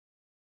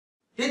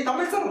ஏய்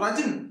தமிழ் சார்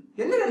ரஜின்,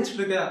 என்ன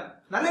நினைச்சிட்டு இருக்க?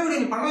 நல்ல வீடியோ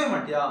நீ பண்ணவே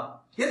மாட்டியா?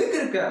 எதுக்கு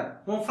இருக்க?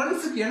 உன்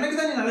ஃப்ரெண்ட்ஸுக்கு என்னைக்கு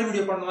தான் நீ நல்ல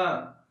வீடியோ பண்ணுவேன்?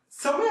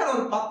 செம்மையான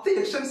ஒரு 10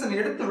 எக்ஸ்டென்ஷன்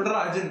எடுத்து விடுற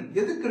அர்ஜுன்,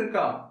 எதுக்கு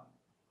இருக்கா?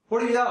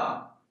 போடுவியா?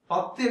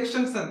 10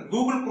 எக்ஸ்டென்ஷன்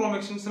கூகுள் குரோம்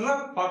எக்ஸ்டென்ஷன்ல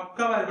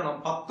பக்காவா இருக்கணும்.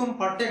 10ம்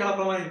பட்டை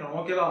கலப்புற மாதிரி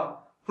இருக்கணும். ஓகேவா?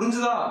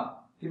 புரிஞ்சுதா?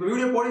 இப்ப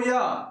video போடுவியா?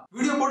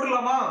 Video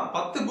போட்டுடலாமா?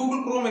 10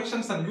 Google chrome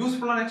extension,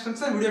 யூஸ்ஃபுல்லான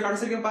எக்ஸ்டென்ஷன் வீடியோ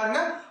கடைசிக்கும்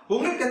பாருங்க.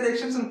 உங்களுக்கு எந்த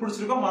எக்ஸ்டென்ஷன்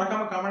பிடிச்சிருக்கோ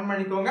மறக்காம கமெண்ட்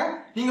பண்ணிக்கோங்க.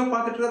 நீங்க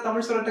பாத்துட்டு இருக்க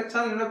தமிழ் சொல்ல டெக்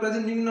சேனல் என்ன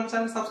பிரச்சனை, நீங்க நம்ம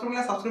சேனல்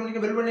சப்ஸ்கிரைப்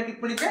பண்ணிக்க, பெல் பட்டனை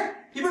கிளிக் பண்ணிக்க.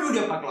 இப்ப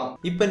வீடியோ பார்க்கலாம்.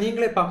 இப்ப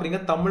நீங்களே பாக்குறீங்க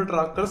தமிழ்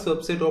ராக்கர்ஸ்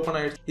வெப்சைட் ஓபன்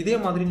ஆயிடுச்சு. இதே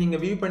மாதிரி நீங்க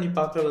வியூ பண்ணி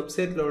பாக்குற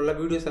வெப்சைட்ல உள்ள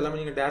வீடியோஸ்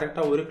எல்லாமே நீங்க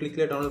டைரக்டா ஒரு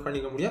கிளிக்ல டவுன்லோட்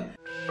பண்ணிக்க முடியும்.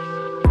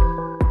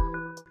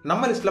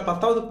 நம்ம லிஸ்ட்ல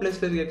 10வது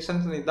பிளேஸ்ல இருக்க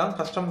எக்ஸ்டென்ஷன் இதுதான்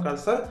கஸ்டம்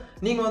கர்சர்.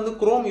 நீங்க வந்து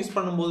குரோம் யூஸ்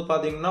பண்ணும்போது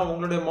பாத்தீங்கன்னா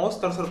உங்களுடைய மவுஸ்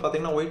கர்சர்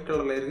பாத்தீங்கன்னா ஒயிட்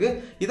கலர்ல இருக்கு.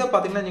 இதை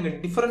பாத்தீங்கன்னா நீங்க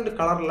டிஃபரெண்ட்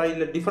கலர்ல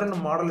இல்ல டிஃபரெண்ட்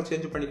மாடல்ல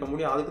சேஞ்ச் பண்ணிக்க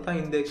முடியும். அதுக்கு தான்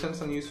இந்த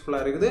எக்ஸ்டென்ஷன்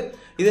யூஸ்ஃபுல்லா இருக்குது.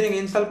 இதை நீங்க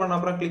இன்ஸ்டால் பண்ண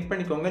அப்புறம் கிளிக்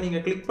பண்ணிக்கோங்க.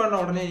 நீங்க கிளிக் பண்ண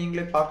உடனே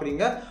நீங்களே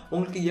பாக்குறீங்க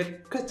உங்களுக்கு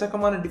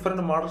எக்கச்சக்கமான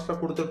டிஃபரெண்ட் மாடல்ஸ்ல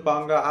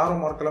கொடுத்துருப்பாங்க. ஆரோ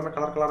மார்க் எல்லாமே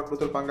கலர் கலர்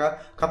கொடுத்துருப்பாங்க.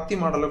 கத்தி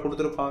மாடல்ல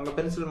கொடுத்துருப்பாங்க,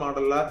 பென்சில்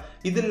மாடல்ல.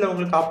 இதுல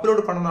உங்களுக்கு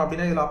அப்லோட் பண்ணணும்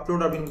அப்படின்னா இதுல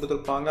அப்லோட் அப்படின்னு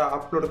கொடுத்துருப்பாங்க.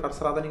 அப்லோட்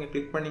கர்சர் அதை நீங்க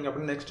கிளிக் பண்ணீங்க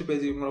அப்படின்னு நெக்ஸ்ட்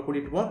பேஜ் உங்களை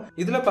கூட்டிட்டு போவோம்.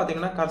 இதுல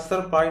பாத்தீங்கன்னா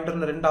கர்சர்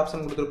பாயிண்டர்னு 2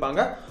 ஆப்ஷன்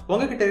கொடுத்திருப்பாங்க.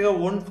 உங்ககிட்ட இருக்க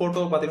ஒன்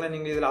போட்டோ பாத்தீங்கன்னா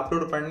நீங்க இதுல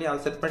அப்லோட் பண்ணி அதை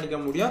செட் பண்ணிக்க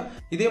முடியும்.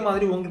 இதே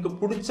மாதிரி உங்களுக்கு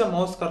பிடிச்ச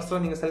மவுஸ் கர்சரை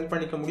நீங்க செலக்ட்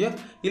பண்ணிக்க முடியும்.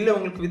 இல்ல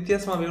உங்களுக்கு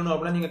வித்தியாசமா வேணும்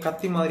அப்படின்னா நீங்க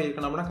கத்தி மாதிரி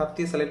இருக்கணும் அப்படின்னா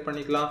கத்தியை செலக்ட்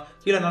பண்ணிக்கலாம்.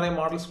 கீழே நிறைய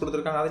மாடல்ஸ்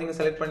கொடுத்துருக்காங்க, அதை நீங்க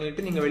செலக்ட்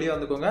பண்ணிட்டு நீங்க வெளியே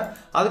வந்துக்கோங்க.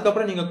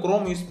 அதுக்கப்புறம் நீங்க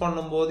குரோம் யூஸ்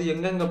பண்ணும்போது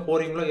எங்கெங்க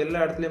போறீங்களோ எல்லா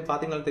இடத்துலயும்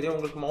பாத்தீங்கன்னா தெரியும்.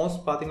 உங்களுக்கு மவுஸ்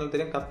பாத்தீங்கன்னா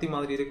தெரியும் கத்தி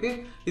மாதிரி இருக்கு.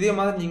 இதே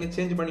மாதிரி நீங்க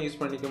சேஞ்ச் பண்ணி யூஸ்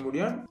பண்ணிக்க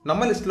முடியும்.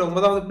 நம்ம லிஸ்ட்ல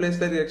 9வது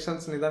பிளேஸ்ல இருக்க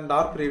எக்ஸ்டென்ஷன் இதான்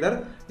டார்க் ரீடர்.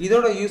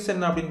 இதோட யூஸ்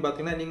என்ன அப்படின்னு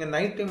பாத்தீங்கன்னா நீங்க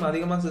நைட் டைம்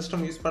அதிகமா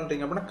சிஸ்டம் யூஸ்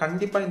பண்றீங்க அப்படின்னா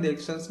கண்டிப்பா இந்த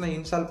எக்ஸ்டென்ஷனை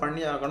இன்ஸ்டால்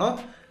பண்ணி ஆகணும்.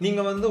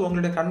 நீங்க வந்து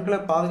உங்களுடைய கண்களை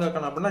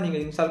பாதுகாக்கணும் அப்படின்னா நீங்க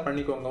இன்ஸ்டால்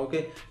பண்ணிக்கோங்க. ஓகே,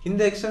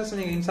 இந்த எக்ஸ்டென்ஷன்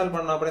நீங்க இன்ஸ்டால்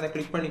பண்ண அப்புறம் இதை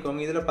கிளிக்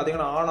பண்ணிக்கோங்க. இதுல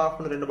பாத்தீங்கன்னா ஆன்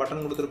ஆஃப்னு 2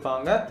 பட்டன்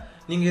கொடுத்துருப்பாங்க.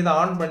 நீங்க இதை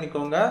ஆன்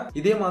பண்ணிக்கோங்க.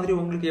 இதே மாதிரி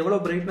உங்களுக்கு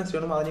எவ்வளவு பிரைட்னஸ்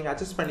வேணுமோ அதை நீங்க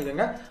அட்ஜஸ்ட்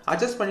பண்ணிக்கோங்க.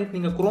 அட்ஜஸ்ட் பண்ணிட்டு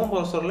நீங்க குரோம்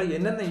ப்ரௌசர்ல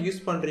என்னென்ன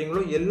யூஸ்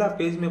பண்றீங்களோ எல்லா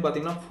பேஜுமே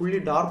பாத்தீங்கன்னா ஃபுல்லி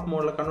டார்க்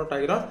மோட்ல கன்வெர்ட்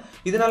ஆகிரும்.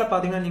 இதனால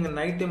பாத்தீங்கன்னா நீங்க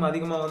நைட் டைம்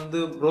அதிகமா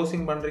வந்து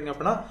ப்ரௌசிங் பண்றீங்க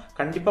அப்படின்னா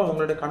கண்டிப்பா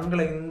உங்களுடைய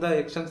கண்களை இந்த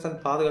எக்ஸ்டென்ஷன்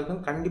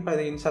பாதுகாக்கும். கண்டிப்பா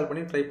இதை இன்ஸ்டால்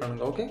பண்ணி ட்ரை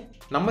பண்ணுங்க. ஓகே,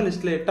 நம்ம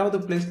லிஸ்ட்ல 8வது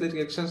பிளேஸ்ல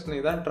இருக்க எக்ஸ்டென்ஷன்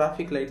இதான்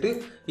டிராஃபிக் லைட்.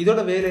 இதோட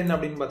வேலை என்ன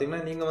அப்படின்னு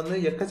பாத்தீங்கன்னா நீங்க வந்து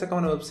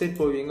எக்கச்சக்கமான வெப்சைட்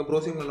போவீங்க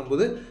ப்ரௌசிங்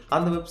பண்ணும்போது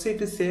அந்த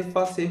வெப்சைட்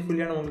சேஃபா சேஃப்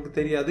இல்லையான்னு உங்களுக்கு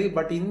தெரியாது.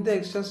 பட் இந்த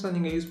எக்ஸ்டென்ஷனை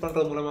நீங்க யூஸ்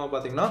பண்றது மூலமா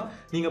பாத்தீங்கன்னா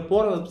நீங்க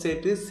போற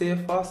வெப்சைட்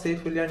சேஃபா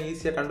சேஃப் இல்லையான்னு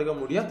ஈஸியா கண்டுக்க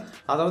முடியும்.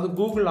 அதாவது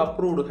கூகுள்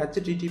அப்ரூவ்டு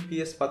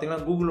HTTPS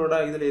பாத்தீங்கன்னா கூகுளோட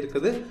இதுல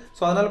இருக்குது.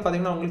 ஸோ அதனால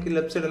பாத்தீங்கன்னா உங்களுக்கு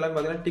வெப்சைட் எல்லாம்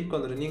பாத்தீங்கன்னா டிக்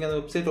வந்துடும். நீங்க அந்த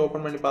வெப்சைட்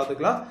ஓப்பன் பண்ணி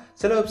பாத்துக்கலாம்.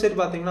 சில வெப்சைட்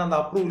பாத்தீங்கன்னா அந்த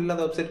அப்ரூவ்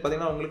இல்லாத வெப்சைட்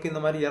பாத்தீங்கன்னா உங்களுக்கு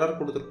இந்த மாதிரி எரர்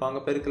கொடுத்துருப்பாங்க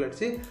பெருக்கல்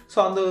அடிச்சு. ஸோ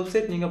அந்த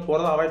வெப்சைட் நீங்க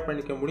போறதை அவாய்ட்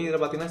பண்ணிக்க முடியும்.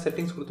 இதுல பாத்தீங்கன்னா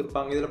செட்டிங்ஸ்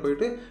கொடுத்துருப்பாங்க. இதுல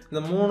போயிட்டு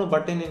இந்த 3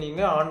 பட்டனை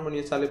நீங்க ஆன் பண்ணி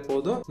வச்சாலே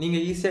போதும். நீங்க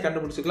ஈஸியா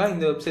கண்டுபிடிச்சிக்கலாம்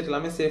இந்த வெப்சைட்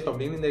எல்லாமே சேஃப்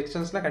அப்படின்னு. இந்த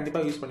எக்ஸ்டென்ஷனை கண்டிப்பா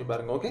யூஸ் பண்ணி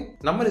பாருங்க. ஓகே,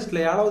 நம்ம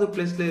லிஸ்ட்ல 7வது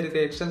பிளேஸ்ல இருக்க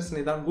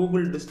எக்ஸ்டென்ஷன் தான்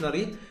கூகுள்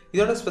டிக்ஷனரி.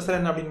 இதோட ஸ்பெஷல்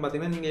என்ன அப்படின்னு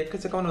பாத்தீங்கன்னா நீங்க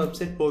எக்கச்சக்கமான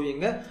வெப்சைட்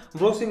போவீங்க.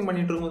 ப்ரௌசிங்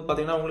பண்ணிட்டு இருக்கும்போது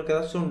பாத்தீங்கன்னா உங்களுக்கு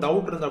ஏதாச்சும்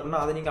டவுட் இருந்து அப்படின்னா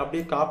அதை நீங்க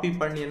அப்படியே காப்பி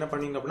பண்ணி என்ன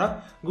பண்ணுவீங்க அப்படின்னா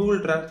கூகுள்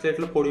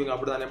டிரான்ஸ்லேட்ல போடுவீங்க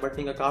அப்படிதானே. பட்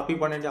நீங்க காப்பி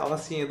பண்ண வேண்டிய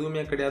அவசியம்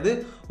எதுவுமே கிடையாது.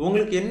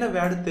 உங்களுக்கு என்ன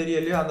வேர்டு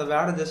தெரியலையோ அந்த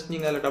வேர்டை ஜஸ்ட்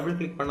நீங்க அதில் டபுள்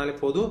கிளிக் பண்ணாலே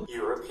போதும்.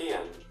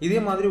 இதே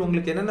மாதிரி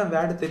உங்களுக்கு என்னென்ன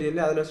வேர்டு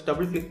தெரியலையோ அதில் வச்சு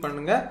டபுள் கிளிக்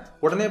பண்ணுங்க.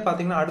 உடனே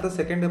பாத்தீங்கன்னா அடுத்த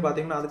செகண்ட்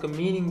பாத்தீங்கன்னா அதுக்கு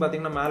மீனிங்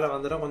பாத்தீங்கன்னா மேல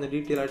வந்துடும் கொஞ்சம்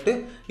டீட்டெயில் ஆட்டு.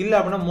 இல்ல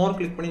அப்படின்னா மோர்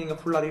கிளிக் பண்ணி நீங்க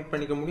ஃபுல்லா ரீட்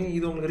பண்ணிக்க முடியும்.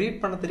 இது உங்களுக்கு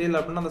ரீட் பண்ண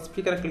தெரியல அப்படின்னா அந்த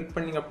ஸ்பீக்கரை கிளிக்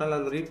பண்ணீங்க அப்படின்னா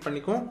அதில் ரீட்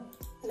பண்ணிக்கும்.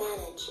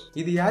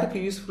 இது யாருக்கு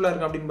யூஸ்ஃபுல்லா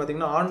இருக்கு அப்படின்னு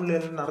பாத்தீங்கன்னா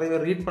ஆன்லைன்ல நிறைய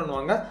பேர் ரீட்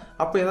பண்ணுவாங்க.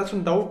 அப்போ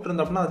ஏதாச்சும் டவுட்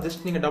இருந்தா அப்படின்னா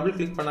ஜஸ்ட் நீங்க டபுள்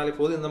கிளிக் பண்ணாலே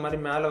போதும். இந்த மாதிரி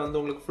மேல வந்து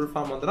உங்களுக்கு ஃபுல்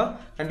ஃபார்ம் வந்துடும்.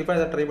 கண்டிப்பா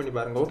இதை ட்ரை பண்ணி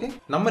பாருங்க. ஓகே,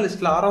 நம்ம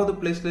லிஸ்ட்ல 6வது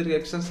பிளேஸ்ல இருக்க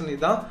எக்ஸ்டென்ஷன்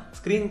இதான்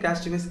ஸ்கிரீன்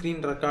காஸ்டிஃபை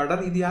ஸ்கிரீன்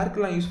ரெக்கார்டர். இது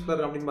யாருக்கெல்லாம் யூஸ்ஃபுல்லா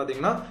இருக்கு அப்படின்னு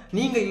பாத்தீங்கன்னா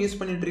நீங்க யூஸ்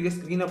பண்ணிட்டு இருக்க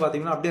ஸ்கிரீனை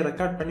பாத்தீங்கன்னா அப்படியே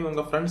ரெக்கார்ட் பண்ணி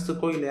உங்க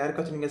ஃப்ரெண்ட்ஸுக்கோ இல்ல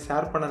யாருக்காச்சும் நீங்க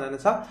ஷேர் பண்ண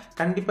நினைச்சா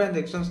கண்டிப்பா இந்த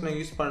எக்ஸ்டென்ஷனை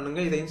யூஸ்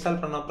பண்ணுங்க. இதை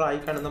இன்ஸ்டால் பண்ண அப்புறம்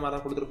ஐகான் இந்த மாதிரி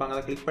தான் கொடுத்துருப்பாங்க.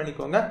 அதை கிளிக்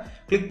பண்ணிக்கோங்க.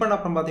 கிளிக் பண்ண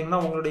அப்புறம்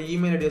பாத்தீங்கன்னா உங்களுடைய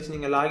இமெயில் ஐடி வச்சு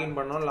நீங்க லாகின்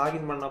பண்ணணும்.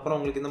 லாகின் பண்ண அப்புறம்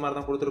உங்களுக்கு இந்த மாதிரி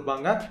தான்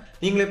கொடுத்துருப்பாங்க.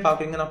 நீங்களே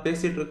பாக்குறீங்க நான்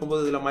பேசிட்டு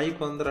இருக்கும்போது இதுல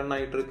மைக் வந்து ரன்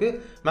ஆயிட்டு இருக்கு.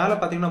 மேல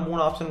பாத்தீங்கன்னா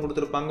 3 ஆப்ஷன்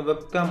கொடுத்துருப்பாங்க.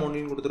 வெப்கேம்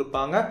ஒன்லின்னு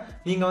கொடுத்துருப்பாங்க.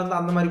 நீங்க வந்து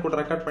அந்த மாதிரி கூட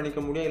ரெக்கார்ட் பண்ணிக்க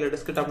முடியும். இல்ல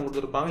டெஸ்க்டாப்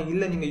கொடுத்துருப்பாங்க.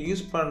 இல்ல நீங்க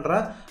யூஸ் பண்ற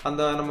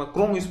அந்த நம்ம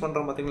குரோம் யூஸ்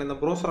பண்றோம் பாத்தீங்களா இந்த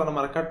ப்ரௌசரை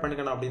நம்ம ரெக்கார்ட்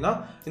பண்ணிக்கணும் அப்படின்னா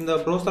இந்த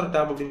ப்ரௌசர்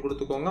டேப் அப்படின்னு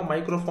கொடுத்துக்கோங்க.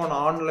 மைக்ரோஃபோன்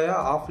ஆன்லயா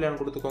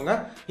ஆஃப்லயான்னு கொடுத்துக்கோங்க.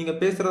 நீங்க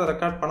பேசுறத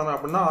ரெக்கார்ட் பண்ணணும்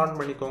அப்படின்னா ஆன்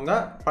பண்ணிக்கோங்க.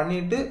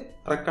 பண்ணிட்டு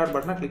ரெக்கார்ட்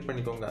பட்டனை கிளிக்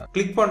பண்ணிக்கோங்க.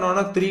 கிளிக்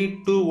பண்ணோன்னா 3,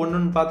 2,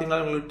 1 பாத்தீங்கன்னா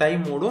உங்களுக்கு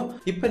டைம் ஓடும்.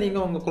 இப்போ நீங்க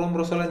உங்க குரோம்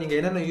ப்ரௌசர்ல நீங்க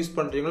என்னென்ன யூஸ்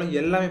பண்றீங்களோ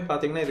எல்லாமே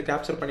பாத்தீங்கன்னா இது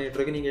கேப்சர் பண்ணிட்டு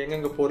இருக்கு. நீங்க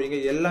எங்க போறீங்க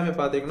எல்லாமே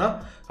பாத்தீங்கன்னா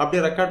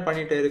அப்படியே ரெக்கார்ட்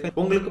பண்ணிட்டே இருக்கு.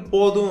 உங்களுக்கு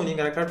போதும்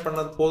நீங்க ரெக்கார்ட்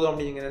பண்ணது போதும்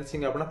அப்படின்னு நீங்க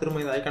நினைச்சீங்க அப்படின்னா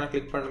திரும்ப இந்த ஐகானை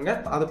கிளிக் பண்ணுங்க.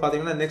 அது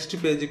பாத்தீங்கன்னா நெக்ஸ்ட்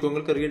பேஜுக்கு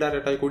உங்களுக்கு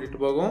ரீடைரக்ட் ஆகி கூட்டிட்டு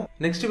போகும்.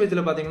 நெக்ஸ்ட்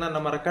பேஜ்ல பாத்தீங்கன்னா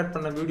நம்ம ரெக்கார்ட்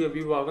பண்ண வீடியோ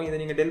வியூ ஆகும். இதை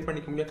நீங்க டெலிட்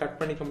பண்ணிக்க முடியும், கட்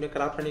பண்ணிக்க முடியும்,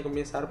 கிராப் பண்ணிக்க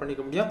முடியும், ஷேர்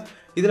பண்ணிக்க முடியும்.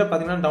 இதுல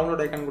பாத்தீங்கன்னா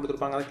டவுன்லோட் ஐகான்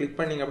கொடுத்துருப்பாங்க. அதை கிளிக்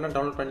பண்ணீங்க அப்படின்னா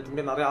டவுன்லோட் பண்ணிக்க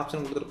முடியும். நிறைய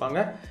ஆப்ஷன் கொடுத்துருப்பாங்க.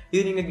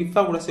 இது நீங்க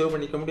கிஃப்டா கூட சேவ் சேவ்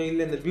பண்ணிக்க முடியும்.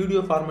 இல்லை இந்த வீடியோ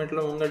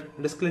ஃபார்மேட்டில் உங்கள்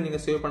டிஸ்கில்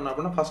நீங்கள் சேவ் பண்ண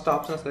அப்படின்னா ஃபர்ஸ்ட்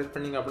ஆப்ஷனை செலக்ட்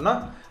பண்ணிங்க அப்படின்னா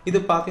இது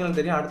பார்த்தீங்கன்னா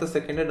தெரியும் அடுத்த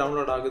செகண்டே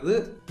டவுன்லோட் ஆகுது.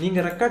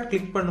 நீங்கள் ரெக்கார்ட்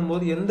கிளிக்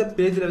பண்ணும்போது எந்த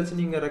பேஜில் வச்சு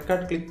நீங்கள்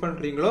ரெக்கார்ட் கிளிக்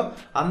பண்ணுறீங்களோ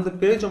அந்த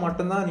பேஜை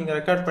மட்டும்தான் நீங்கள்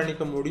ரெக்கார்ட்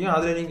பண்ணிக்க முடியும்.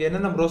 அதில் நீங்கள்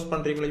என்னென்ன ப்ரௌஸ்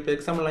பண்ணுறீங்களோ, இப்போ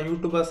எக்ஸாம்பிள் நான்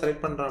யூடியூபாக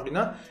செலக்ட் பண்ணுறேன்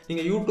அப்படின்னா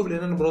நீங்கள் யூடியூப்ல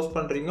என்னென்ன ப்ரௌஸ்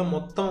பண்ணுறீங்க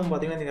மொத்தமும்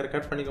பார்த்தீங்கன்னா நீங்கள்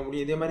ரெக்கார்ட் பண்ணிக்க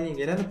முடியும். இதே மாதிரி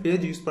நீங்கள் என்னென்ன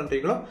பேஜ் யூஸ்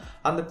பண்ணுறீங்களோ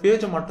அந்த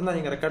பேஜை மட்டும்தான்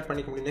நீங்கள் ரெக்கார்ட்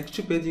பண்ணிக்க முடியும்.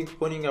 நெக்ஸ்ட் பேஜுக்கு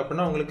போனீங்க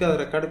அப்படின்னா உங்களுக்கு அது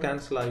ரெக்கார்டு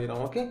கேன்சல்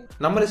ஆகிடும். ஓகே,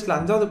 நம்ம லிஸ்ட்டில்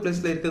 5வது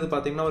பிளேஸில் இருக்கிறது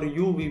பார்த்தீங்கன்னா ஒரு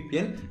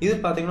UVPN. இது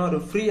பார்த்தீங்கன்னா ஒரு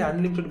ஃப்ரீ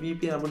அன்லிமிட்டட்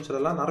VPN அப்படின்னு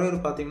சொல்லலாம். நிறைய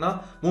பேர் பார்த்தீங்கன்னா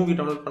மூவி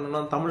டவுன்லோட்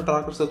பண்ணணும், தமிழ்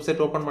ட்ராக்கர்ஸ்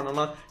வெப்சைட் ஓப்பன்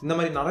பண்ணணும், இந்த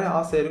மாதிரி நிறைய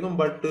ஆசை இருக்கும்.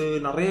 பட்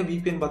நிறைய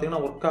VPN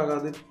பார்த்தீங்கன்னா ஒர்க்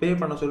ஆகாது, பே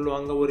பண்ண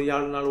சொல்லுவாங்க ஒரு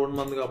 7 நாள் 1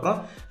 மந்த்துக்கு அப்புறம்.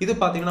 இது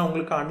பார்த்தீங்கன்னா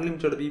உங்களுக்கு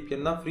அன்லிமிட்டட்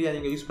VPN தான், ஃப்ரீயாக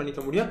நீங்கள் யூஸ்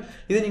பண்ணிக்க முடியும்.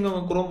 இது நீங்கள்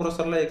உங்கள் குரோம்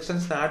ப்ரௌசரில்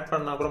எக்ஸ்டென்ஷன் ஆட்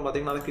பண்ண அப்புறம்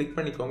பார்த்தீங்கன்னா அதை கிளிக்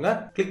பண்ணிக்கோங்க.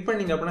 கிளிக்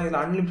பண்ணிங்க அப்படின்னா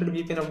இதில் அன்லிமிட்டட்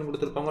VPN அப்படின்னு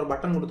கொடுத்துருப்பாங்க, ஒரு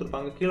பட்டன்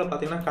கொடுத்துருப்பாங்க. கீழே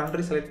பார்த்தீங்கன்னா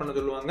கண்ட்ரி செலக்ட் பண்ண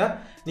சொல்லுவாங்க.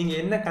 நீங்கள்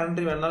என்ன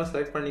கண்ட்ரி வேணாலும்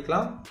செலக்ட்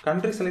பண்ணிக்கலாம்.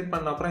 கண்ட்ரி செலக்ட்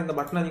பண்ண அப்புறம் இந்த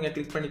பட்டனை நீங்கள்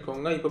கிளிக்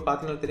பண்ணிக்கோங்க. இப்போ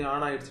பார்த்தீங்கன்னா தெரியும்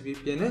ஆன் ஆயிடுச்சு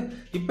VPN.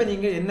 இப்போ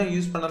நீங்கள் என்ன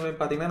யூஸ் பண்ணாலுமே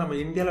பார்த்தீங்கன்னா நம்ம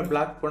இந்தியாவில்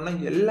பிளாக் பண்ண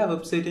எல்லா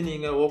வெப்சைட்டையும்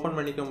நீங்கள் ஓப்பன்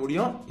பண்ணிக்க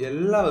முடியும்.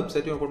 எல்லா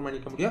வெப்சைட்டையும் ஓப்பன்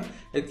பண்ணிக்க முடியும்.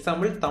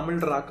 எக்ஸாம்பிள்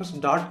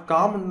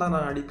tamilrockers.com தான்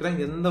நான் அடிக்கிறேன்,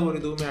 எந்த ஒரு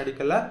இதுவுமே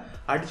அடிக்கல.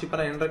 அடிச்சு இப்போ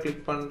நான் என்டர்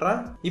கிளிக் பண்ணுறேன்.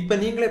 இப்போ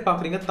நீங்களே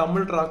பார்க்குறீங்க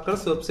தமிழ்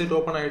ராக்கர்ஸ் வெப்சைட்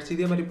ஓப்பன் ஆயிடுச்சு.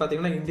 இதே மாதிரி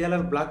பார்த்தீங்கன்னா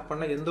இந்தியாவில் பிளாக்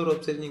பண்ண எந்த ஒரு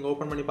வெப்சைட் நீங்கள்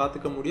ஓப்பன் பண்ணி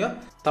பார்த்துக்க முடியும்.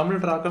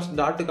 தமிழ் ராக்கர்ஸ்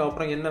டாட்டுக்கு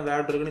அப்புறம் என்ன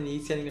வேர்டு இருக்குன்னு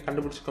ஈஸியாக நீங்கள்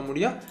கண்டுபிடிச்சிக்க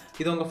முடியும்.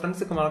 இது உங்கள்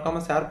ஃப்ரெண்ட்ஸுக்கு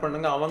மறக்காமல் ஷேர்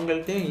பண்ணுங்க,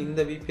 அவங்கள்ட்டையும்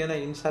இந்த VPN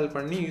இன்ஸ்டால்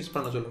பண்ணி யூஸ்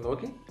பண்ண சொல்லுங்க.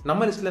 ஓகே,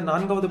 நம்ம லிஸ்ட்டில்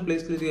 4வது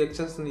பிளேஸ்ல இருக்க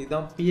எக்ஸ்டென்ஷன்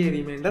இதுதான் PA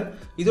ரிமைண்டர்.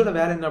 இதோட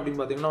வேலை என்ன அப்படின்னு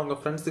பார்த்தீங்கன்னா உங்கள்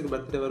ஃப்ரெண்ட்ஸுக்கு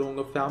பர்த்டே வரும்,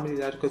 உங்கள்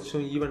ஃபேமிலியில்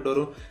யாருக்காச்சும் ஈவெண்ட்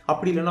வரும்,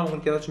 அப்படி இல்லைன்னா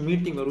உங்களுக்கு ஏதாச்சும்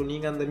மீட்டிங் வரும்,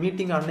 நீங்கள் அந்த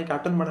மீட்டிங் அன்னைக்கு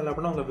அட்டன் பண்ணல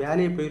அப்படின்னா உங்கள்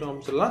வேலையை போயிடும்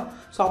அப்படின்னு சொல்லலாம்.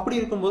 ஸோ அப்படி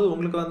இருக்கும்போது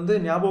உங்களுக்கு வந்து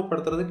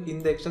ஞாபகப்படுத்துறதுக்கு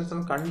இந்த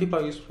எக்ஸ்டென்ஷன்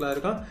கண்டிப்பாக யூஸ்ஃபுல்லாக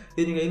இருக்கும்.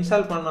 இது நீங்கள்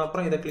இன்ஸ்டால் பண்ண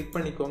அப்புறம் இதை கிளிக்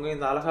பண்ணிக்கோங்க.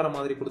 இந்த அலங்கார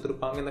மாதிரி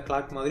கொடுத்துருப்பாங்க, இந்த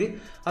கிளாக் மாதிரி.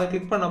 அதை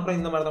கிளிக் பண்ண அப்புறம்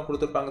இந்த மாதிரி தான்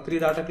கொடுத்துருப்பாங்க. 3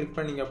 டாட்டை கிளிக்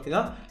பண்ணீங்க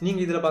அப்படின்னா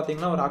நீங்கள் இதில்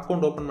பார்த்தீங்கன்னா ஒரு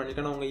அக்கௌண்ட் ஓப்பன்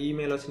பண்ணிக்கணும். உங்கள்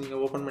இமெயில் வச்சு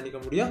நீங்கள் ஓப்பன் பண்ணிக்க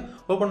முடியும்.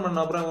 ஓப்பன் பண்ண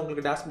அப்புறம்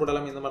உங்களுக்கு டேஷ்போர்ட்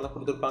எல்லாமே இந்த மாதிரி தான்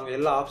கொடுத்துருப்பாங்க,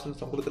 எல்லா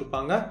ஆப்ஷன்ஸும்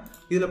கொடுத்துருப்பாங்க.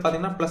 இதில்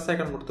பார்த்தீங்கன்னா ப்ளஸ்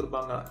ஐக்கன்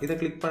கொடுத்துருப்பாங்க. இதை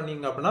கிளிக்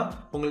பண்ணீங்க அப்படின்னா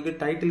உங்களுக்கு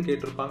டைட்டில்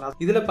கேட்டிருப்பாங்க.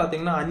 இதில்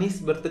பார்த்தீங்கன்னா அனீஸ்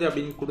பர்த்டே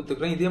அப்படின்னு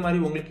கொடுத்துக்கிறேன். இதே மாதிரி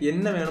உங்களுக்கு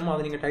என்ன வேணுமோ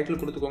அதை நீங்கள்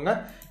டைட்டில் கொடுத்துக்கோங்க.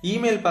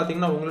 இமெயில்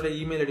பார்த்தீங்கன்னா உங்களோட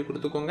இமெயில் ஐடி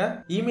கொடுத்துக்கோங்க.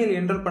 இமெயில்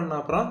என்டர் பண்ண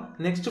அப்புறம்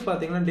நெக்ஸ்ட்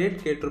பார்த்தீங்கன்னா டேட்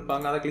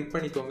கேட்டிருப்பாங்க, அதை கிளிக்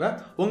பண்ணிக்கோங்க.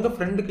 உங்கள்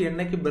ஃப்ரெண்டுக்கு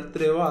என்னைக்கு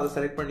பர்த்டேவோ அதை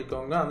செலக்ட்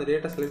பண்ணிக்கோங்க, அந்த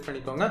டேட்டை செலக்ட்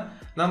பண்ணிக்கோங்க.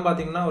 நான்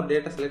பார்த்தீங்கன்னா ஒரு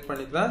டேட்டை செலக்ட்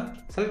பண்ணிக்கிறேன்.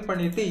 செலக்ட்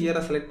பண்ணிட்டு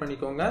இயரை செலக்ட்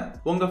பண்ணிக்கோங்க.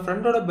 உங்கள்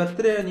ஃப்ரெண்டோட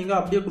பர்த்டே நீங்கள்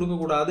அப்படியே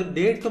கொடுக்கக்கூடாது,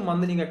 டேட்டும்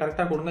வந்து நீங்கள்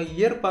கரெக்டாக கொடுங்க.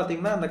 இயர்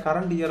பார்த்தீங்கன்னா அந்த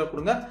கரண்ட் இயரை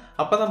கொடுங்க.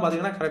 அப்போ தான்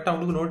பார்த்தீங்கன்னா கரெக்டாக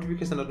உங்களுக்கு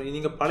நோட்டிஃபிகேஷன் வரும்.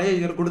 நீங்கள் பழைய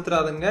இயர்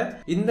கொடுத்துறாதுங்க.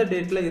 இந்த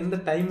டேட்டில் எந்த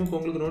டைமுக்கு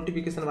உங்களுக்கு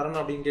நோட்டிஃபிகேஷன்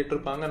வரணும் அப்படின்னு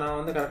கேட்டிருப்பாங்க. நான்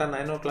வந்து கரெக்டாக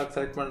 9 o'clock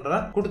செலக்ட்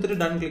பண்ணுறேன், கொடுத்துட்டு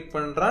டன் கிளிக்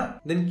பண்ணுறேன்.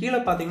 தென் கீழே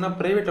பார்த்தீங்கன்னா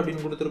பிரைவேட்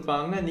அப்படின்னு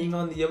கொடுத்துருப்பாங்க.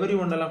 நீங்கள் வந்து எவரி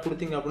ஒன் எல்லாம்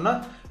கொடுத்தீங்க அப்படின்னா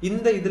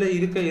இந்த இதில்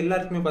இருக்க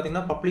எல்லாருக்குமே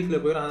பார்த்தீங்கன்னா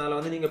பப்ளிக்கில் போயிடும். அதனால்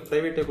வந்து நீங்கள்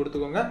பிரைவேட்டை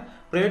கொடுத்துக்கோங்க.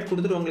 பிரைவேட்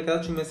கொடுத்துட்டு உங்களுக்கு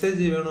ஏதாச்சும் மெசேஜ்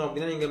வேணும்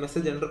அப்படின்னா நீங்கள்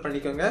மெசேஜ் என்டர்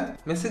பண்ணிக்கோங்க.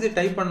 மெசேஜ்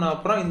டைப் பண்ண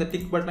அப்புறம் இந்த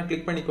டிக் பட்டனை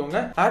கிளிக் பண்ணிக்கோங்க.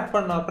 ஆட்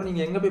பண்ண அப்புறம்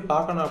நீங்கள் எங்கே போய்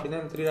பார்க்கணும் அப்படின்னா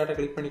இந்த 3 டாட்டை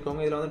கிளிக்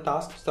பண்ணிக்கோங்க. இதில் வந்து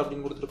டாஸ்க்ஸ்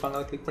அப்படின்னு கொடுத்துருப்பாங்க,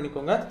 அதை கிளிக்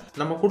பண்ணிக்கோங்க.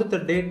 நம்ம கொடுத்த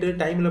டேட்டு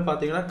டைமில்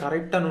பார்த்தீங்கன்னா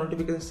கரெக்டாக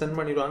நோட்டிஃபிகேஷன் சென்ட்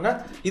பண்ணிடுவாங்க.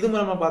 இது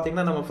மூலமாக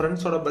பார்த்தீங்கன்னா நம்ம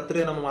ஃப்ரெண்ட்ஸோட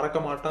பர்த்டே நம்ம மறக்க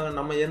மாட்டோம்.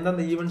 நம்ம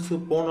எந்தெந்த ஈவெண்ட்ஸ்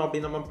போகணும்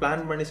அப்படின்னு நம்ம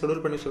பிளான் பண்ணி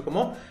ஷெடியூல் பண்ணி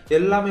வச்சிருக்கோமோ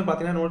எல்லாமே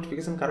பார்த்தீங்கன்னா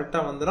நோட்டிஃபிகேஷன்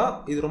கரெக்டாக வந்துடும்.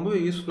 இது ரொம்பவே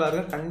யூஸ்ஃபுல்லாக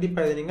இருக்கும்.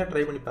 கண்டிப்பாக இதை நீங்கள்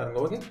ட்ரை பண்ணி பாருங்க.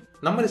 ஓகே,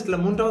 நம்ம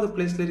லிஸ்ட்டில் 3வது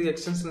பிளேஸ்ல இருக்க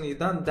எக்ஸ்டென்ஷன்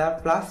இதுதான் த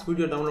ஃபிளாஷ்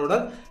வீடியோ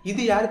டவுன்லோடர்.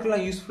 இது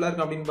யாருக்கெல்லாம் யூஸ்ஃபுல்லாக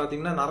இருக்கும் அப்படின்னு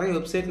பார்த்தீங்கன்னா நிறைய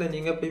வெப்சைட்ல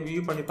நீங்கள் போய்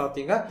வியூ பண்ணி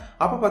பார்ப்பீங்க.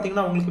 அப்போ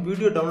பார்த்தீங்கன்னா உங்களுக்கு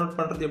வீடியோ டவுன்லோட்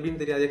பண்ணுறது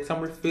எப்படின்னு தெரியாது.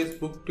 எக்ஸாம்பிள்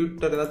ஃபேஸ்புக்,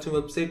 ட்விட்டர் ஏதாச்சும்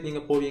வெப்சைட்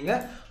நீங்கள் போவீங்க.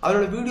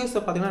 அதோட வீடியோஸை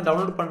பார்த்தீங்கன்னா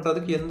டவுன்லோட்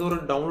பண்ணுறதுக்கு எந்த ஒரு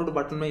டவுன்லோட்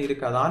பட்டனுமே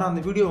இருக்காது. ஆனால்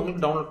அந்த வீடியோ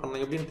உங்களுக்கு டவுன்லோட்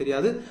பண்ணணும் எப்படின்னு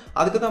தெரியாது.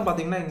 அதுக்கு தான்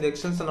பார்த்தீங்கன்னா இந்த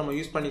எக்ஸ்டென்ஷன் நம்ம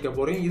யூஸ் பண்ணிக்க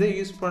போகிறோம். இதை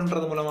யூஸ்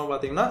பண்ணுறது மூலமாக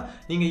பார்த்தீங்கன்னா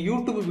நீங்கள்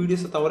யூடியூப்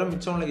வீடியோஸை தவிர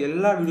மிச்சம் உள்ள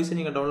எல்லா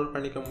வீடியோஸையும் நீங்கள் டவுன்லோட்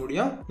பண்ணிக்க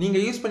முடியும்.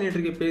 நீங்கள் யூஸ் பண்ணிட்டு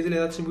இருக்க பேஜில்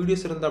ஏதாச்சும்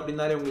வீடியோஸ் இருந்தால்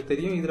அப்படின்னாலே உங்களுக்கு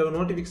தெரியும். இதில்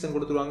நோட்டிஃபிகேஷன்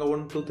கொடுத்துருவாங்க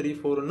 1 2 3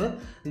 4ன்னு.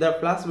 இந்த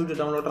ஃபிளாஷ் வீடியோ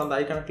டவுன்லோடர் அந்த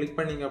ஐக்கானை கிளிக்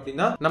பண்ணீங்க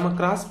அப்படின்னா நம்ம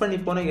கிராஸ் பண்ணி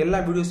போன எல்லா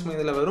வீடியோஸுமே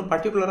இதில் வரும்.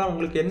 பர்டிகுலராக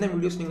உங்களுக்கு என்ன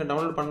வீடியோஸ் நீங்கள்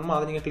டவுன்லோட் பண்ணணுமோ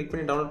அதை நீங்கள் கிளிக்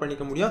பண்ணி டவுன்லோட்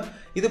பண்ணிக்க முடியும்.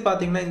 இது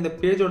பார்த்தீங்கன்னா இந்த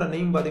பேஜோட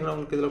நேம் பார்த்தீங்கன்னா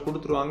உங்களுக்கு இதில்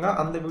கொடுத்துருவாங்க.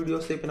 அந்த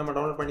வீடியோஸை இப்போ நம்ம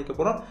டவுன்லோட் பண்ணிக்க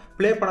போகிறோம்.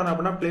 ப்ளே பண்ணணும்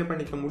அப்படின்னா ப்ளே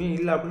பண்ணிக்க முடியும்.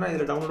 இல்லை அப்படின்னா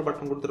இதில் டவுன்லோட்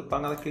பட்டன்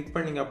கொடுத்துருப்பாங்க, அதை கிளிக்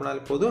பண்ணீங்க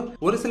அப்படின்னாலே போதும்.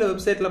 ஒரு சில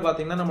வெப்சைட்டில்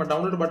பார்த்தீங்கன்னா நம்ம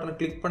டவுன்லோட் பட்டன்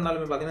கிளிக்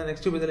பண்ணாலுமே பார்த்தீங்கன்னா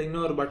நெக்ஸ்ட் பேஜில்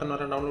இன்னொரு பட்டன்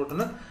வர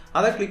டவுன்லோட்னு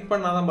அதை கிளிக்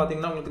பண்ணால் தான்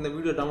பார்த்தீங்கன்னா உங்களுக்கு இந்த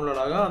வீடியோ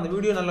டவுன்லோட் ஆகும். அந்த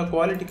வீடியோ நல்ல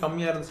குவாலிட்டி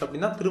கம்மியாக இருந்துச்சு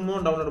அப்படின்னா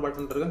திரும்பவும் டவுன்லோட்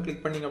பட்டன் இருக்கும்,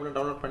 கிளிக் பண்ணீங்க அப்படின்னா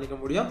டவுன்லோட் பண்ணிக்க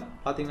முடியும்.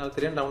 பார்த்தீங்கன்னா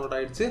தெரியும் டவுன்லோட்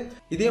ஆயிடுச்சு.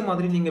 இதே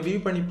மாதிரி நீங்கள் வியூ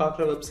பண்ணி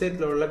பார்க்குற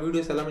வெப்சைட்டில் உள்ள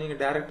வீடியோஸ் எல்லாமே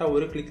நீங்கள் டேரெக்டாக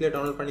ஒரு கிளிக்லேயே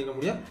டவுன்லோட் பண்ணிக்க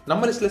முடியும்.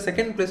 நம்ம லிஸ்ட்டில்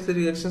செகண்ட் பிளேஸ்ல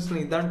இருக்க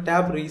எக்ஸ்டென்ஷன் இதுதான்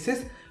டேப்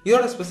ரீசஸ்.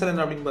 இதோட ஸ்பெஷல்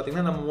என்ன அப்படின்னு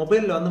பார்த்தீங்கன்னா நம்ம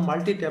மொபைலில் வந்து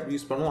மல்டி டேப்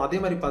யூஸ் பண்ணுவோம். அதே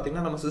மாதிரி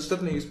பார்த்தீங்கன்னா நம்ம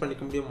சிஸ்டத்தில் யூஸ்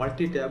பண்ணிக்க முடியும்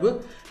மல்டி டேப்.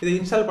 இதை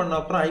இன்ஸ்டால் பண்ண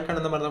அப்புறம் ஐக்கான்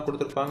இந்த மாதிரி தான்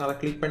கொடுத்துருப்பாங்க, அதை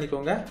கிளிக்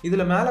பண்ணிக்கோங்க.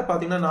 இதில் மேலே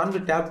பார்த்தீங்கன்னா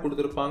 4 டேப்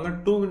கொடுத்துருப்பாங்க.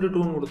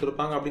 2x2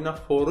 கொடுத்துருப்பாங்க அப்படின்னா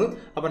 4,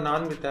 அப்போ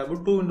 4 டேப்.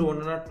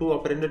 2x1னா 2,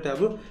 அப்போ 2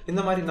 டேப்.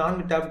 இந்த மாதிரி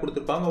 4 டேப்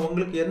கொடுத்துருப்பாங்க.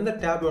 உங்களுக்கு எந்த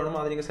டேப்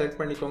வேணுமோ அதை நீங்கள் செலக்ட்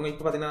பண்ணிக்கோங்க.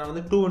 இப்போ பார்த்தீங்கன்னா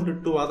வந்து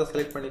 2x2 அதை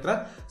செலக்ட் பண்ணிக்கிறேன்.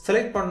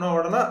 செலக்ட் பண்ண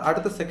உடனே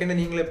அடுத்த செகண்ட்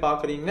நீங்களே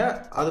பார்க்குறீங்க.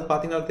 அது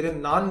பார்த்தீங்கன்னா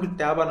தெரியும் 4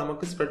 டேபாக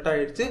நமக்கு ஸ்ப்ரெட்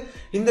ஆயிடுச்சு.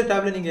 இந்த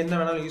டேப்ல நீங்கள் என்ன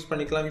வேணாலும் யூஸ்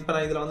பண்ணிக்கலாம். இப்போ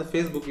நான் இதில் வந்து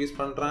Facebook யூஸ்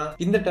பண்றேன்,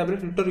 இந்த டேப்ல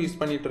Twitter யூஸ்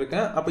பண்ணிட்டு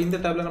இருக்கேன், அப்ப இந்த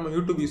டேப்ல நம்ம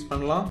YouTube யூஸ்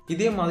பண்ணலாம்.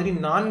 இதே மாதிரி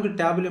 4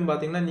 டேப்லயும்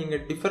பாத்தீங்கன்னா நீங்க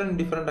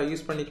டிஃபரெண்டா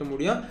யூஸ் பண்ணிக்க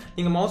முடியும்.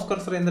 நீங்க மவுஸ்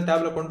கர்சர் எந்த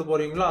டேப்ல கொண்டு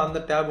போறீங்களோ அந்த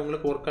டேப்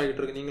உங்களுக்கு ஒர்க் ஆகிட்டு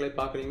இருக்கு, நீங்களே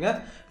பாக்குறீங்க.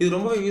 இது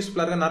ரொம்பவே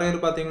யூஸ்ஃபுல்லா இருக்கு. நிறைய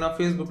பேர் பாத்தீங்கன்னா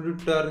Facebook,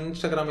 Twitter,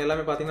 Instagram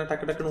எல்லாமே பாத்தீங்கன்னா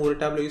டக்குன்னு ஒரு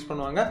டேப்ல யூஸ்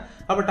பண்ணுவாங்க.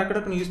 அப்ப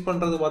டக்குன்னு யூஸ்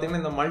பண்றது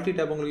பாத்தீங்கன்னா இந்த மல்டி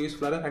டேப் உங்களுக்கு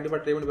யூஸ்ஃபுல்லா இருக்கு. கண்டிப்பா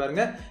ட்ரை பண்ணி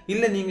பாருங்க.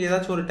 இல்ல நீங்க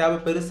ஏதாச்சும் ஒரு டேப்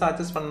பெருசா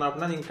அட்ஜஸ்ட் பண்ணணும்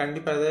அப்படின்னா நீங்க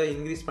கண்டிப்பா இதை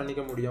இன்க்ரீஸ்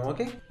பண்ணிக்க முடியும்.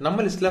 ஓகே,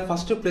 நம்ம லிஸ்ட்ல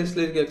ஃபர்ஸ்ட்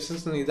பிளேஸ்ல இருக்க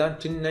எக்ஸ்டென்ஷன் இதான்,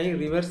 சின்ன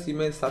ரிவர்ஸ்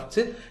இமேஜ் சர்ச்.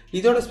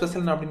 இதோட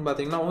ஸ்பெஷல் என்ன அப்படின்னு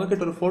பாத்தீங்கன்னா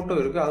உங்ககிட்ட ஒரு போட்டோ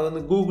இருக்கு, அது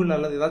வந்து கூகுள்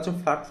அல்லது ஏதாச்சும்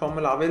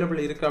பிளாட்ஃபார்ம்ல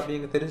அவைலபிள் இருக்கு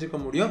அப்படின்னு தெரிஞ்சுக்க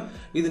முடியும்.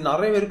 இது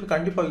நிறைய பேருக்கு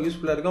கண்டிப்பா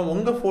யூஸ்ஃபுல்லா இருக்கும்.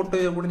 உங்க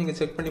போட்டோவை கூட நீங்க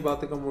செக் பண்ணி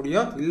பார்த்துக்க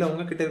முடியும், இல்ல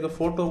உங்ககிட்ட இருக்க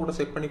போட்டோ கூட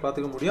செக் பண்ணி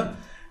பார்த்துக்க முடியும்.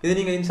 இதை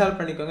நீங்க இன்ஸ்டால்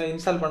பண்ணிக்கோங்க.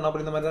 இன்ஸ்டால் பண்ண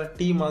அப்புறம் இந்த மாதிரி தான்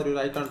டீ மாதிரி ஒரு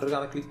ஐகான் இருக்கு,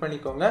 அதை கிளிக்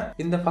பண்ணிக்கோங்க.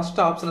 இந்த ஃபர்ஸ்ட்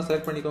ஆப்ஷனை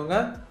செலக்ட் பண்ணிக்கோங்க.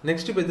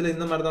 நெக்ஸ்ட் பேஜ்ல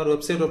இந்த மாதிரி தான் ஒரு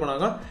வெப்சைட் ஓப்பன்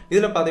ஆகும்.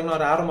 இதுல பாத்தீங்கன்னா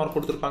ஒரு ஆரோ மார்க்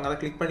கொடுத்துருப்பாங்க, அதை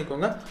கிளிக்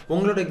பண்ணிக்கோங்க.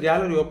 உங்களோட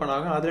கேலரி ஓப்பன்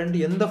ஆகும். அதுல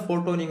இருந்து எந்த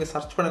போட்டோ நீங்க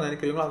சர்ச் பண்ண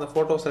நினைக்கிறீங்களோ அந்த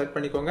போட்டோ செலக்ட்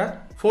பண்ணிக்கோங்க.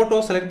 போட்டோ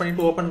செலக்ட்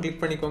பண்ணிட்டு ஓப்பன்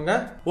கிளிக் பண்ணிக்கோங்க.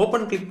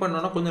 ஓப்பன் கிளிக்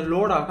பண்ணோம்னா கொஞ்சம்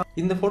லோட் ஆகும்.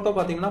 இந்த போட்டோ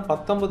பாத்தீங்கன்னா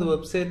 19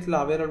 வெப்சைட்ல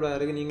அவைலபிளா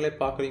இருக்கு, நீங்களே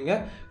பாக்குறீங்க.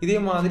 இதே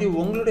மாதிரி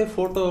உங்களுடைய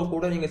போட்டோவை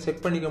கூட நீங்க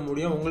செக் பண்ணிக்க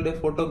முடியும். உங்களுடைய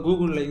போட்டோ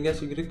கூகுள்ல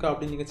எங்கேயாச்சும் இருக்கு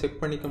அப்படின்னு நீங்க செக்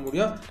பண்ணிக்க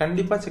முடியும்.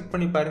 கண்டிப்பா செக்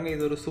பண்ணி பாருங்க.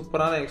 இது ஒரு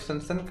சூப்பரான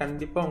எக்ஸ்டென்ஷன்,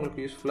 கண்டிப்பா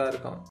உங்களுக்கு யூஸ்ஃபுல்லா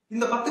இருக்கும்.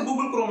 இந்த 10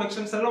 கூகுள் குரோம்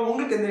எக்ஸ்டென்ஷன்ல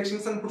உங்களுக்கு எந்த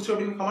எக்ஸ்டென்ஷன் பிடிச்சு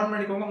அப்படின்னு கமெண்ட்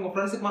பண்ணிக்கோங்க. உங்க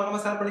ஃப்ரெண்ட்ஸ்க்கு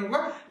மறக்காம ஷேர்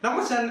பண்ணிக்கோங்க.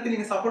 நம்ம சேனலுக்கு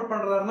நீங்க சப்போர்ட்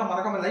பண்றதா இருந்தா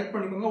மறக்காம லைக்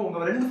பண்ணிக்கோங்க. உங்க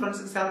 2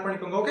 ஃப்ரெண்ட்ஸ்க்கு ஷேர்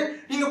பண்ணிக்கோங்க. ஓகே,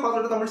 நீங்க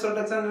பார்த்துட்டு தமிழ்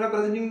சொல்ற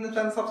சேனல் நீங்க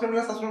சப்ஸ்கிரைப்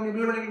பண்ணி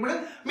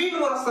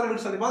மீண்டும் ஒரு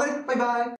வீடியோ சந்திப்போம். By by.